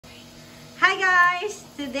Hi guys!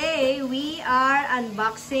 Today we are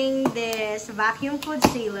unboxing this vacuum food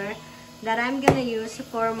sealer that I'm gonna use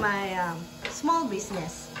for my small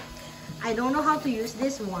business. I don't know how to use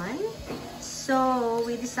this one, so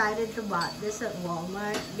we decided to buy this at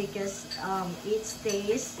Walmart because it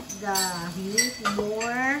stays the meat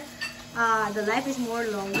more, the life is more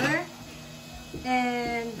longer,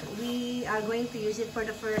 and we are going to use it for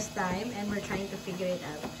the first time and we're trying to figure it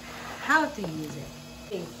out how to use it.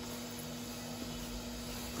 Okay.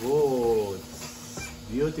 Oh, it's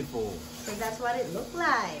beautiful. So that's what it looked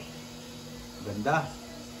like. Ganda.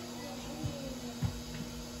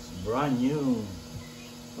 It's brand new.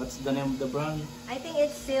 What's the name of the brand? I think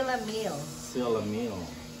it's Silamil. Silamil.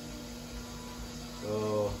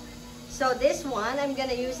 So this one, I'm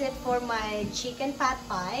gonna use it for my chicken pot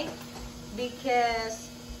pie because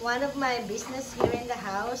one of my business here in the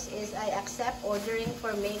house is I accept ordering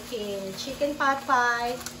for making chicken pot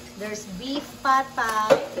pie. There's beef pot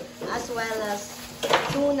pie as well as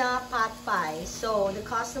tuna pot pie. So the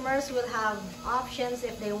customers will have options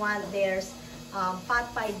if they want theirs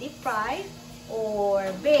pot pie deep fry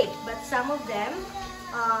or baked. But some of them,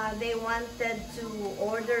 they wanted to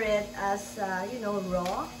order it as,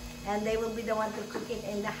 raw. And they will be the one to cook it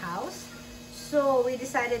in the house. So we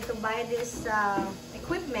decided to buy this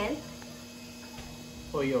equipment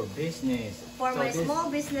for your business. For my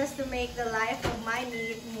small business to make the life of my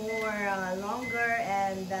meat more longer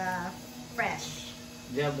and fresh.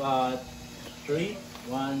 You have three?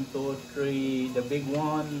 1, 2, 3. The big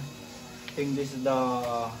one. I think this is the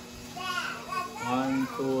 1,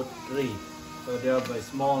 2, 3. So they are by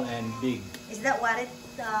small and big. Is that what it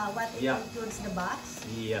includes the box?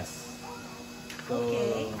 Yes. So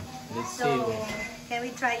okay. Let's see. Can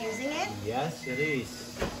we try using it? Yes, it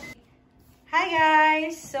is. Hi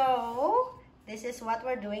guys! So this is what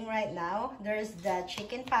we're doing right now. There's the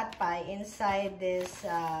chicken pot pie inside this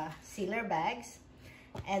sealer bags.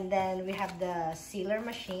 And then we have the sealer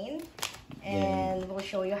machine. And we'll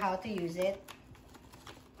show you how to use it.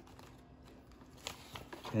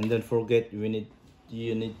 And don't forget, you need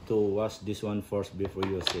to wash this one first before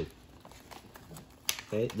you use it.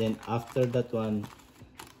 Okay, then after that one,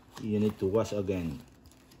 you need to wash again.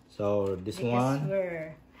 So this because one,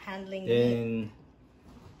 we're handling then meat.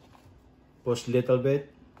 Push little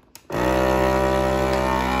bit.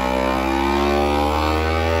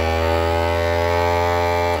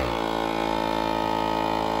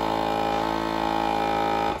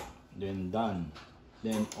 Then done.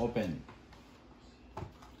 Then open.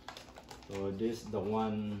 So this the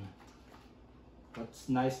one. That's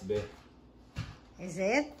nice, babe. Is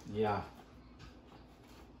it? Yeah.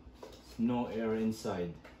 There's no air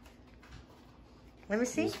inside. Let me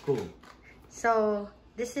see. It's cool. So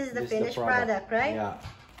this is the finished product, right? Yeah.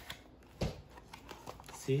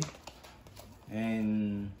 See?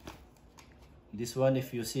 And this one,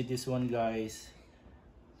 if you see this one, guys,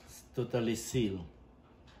 it's totally sealed.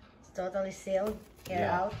 It's totally sealed. Air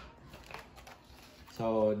out.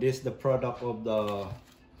 So this is the product of the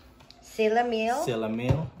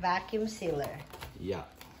Silamil vacuum sealer. Yeah.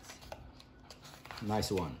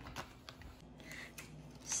 Nice one.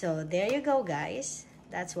 So there you go, guys.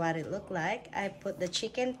 That's what it looked like. I put the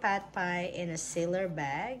chicken pot pie in a sealer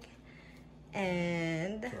bag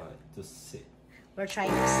and we're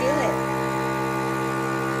trying to seal it.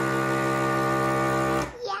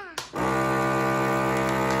 Yeah.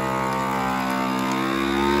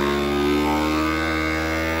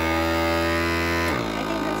 I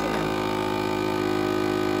think that's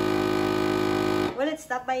enough. Will it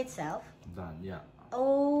stop by itself? Done, yeah.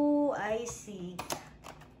 Oh, I see.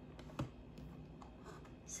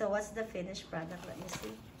 So what's the finished product? Let me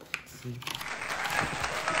see.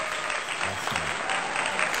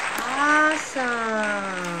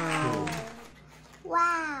 Awesome.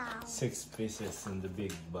 Wow. 6 pieces in the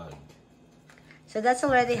big bag. So that's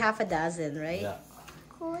already half a dozen, right? Yeah.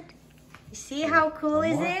 Good. You see how cool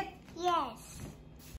is it? Yes.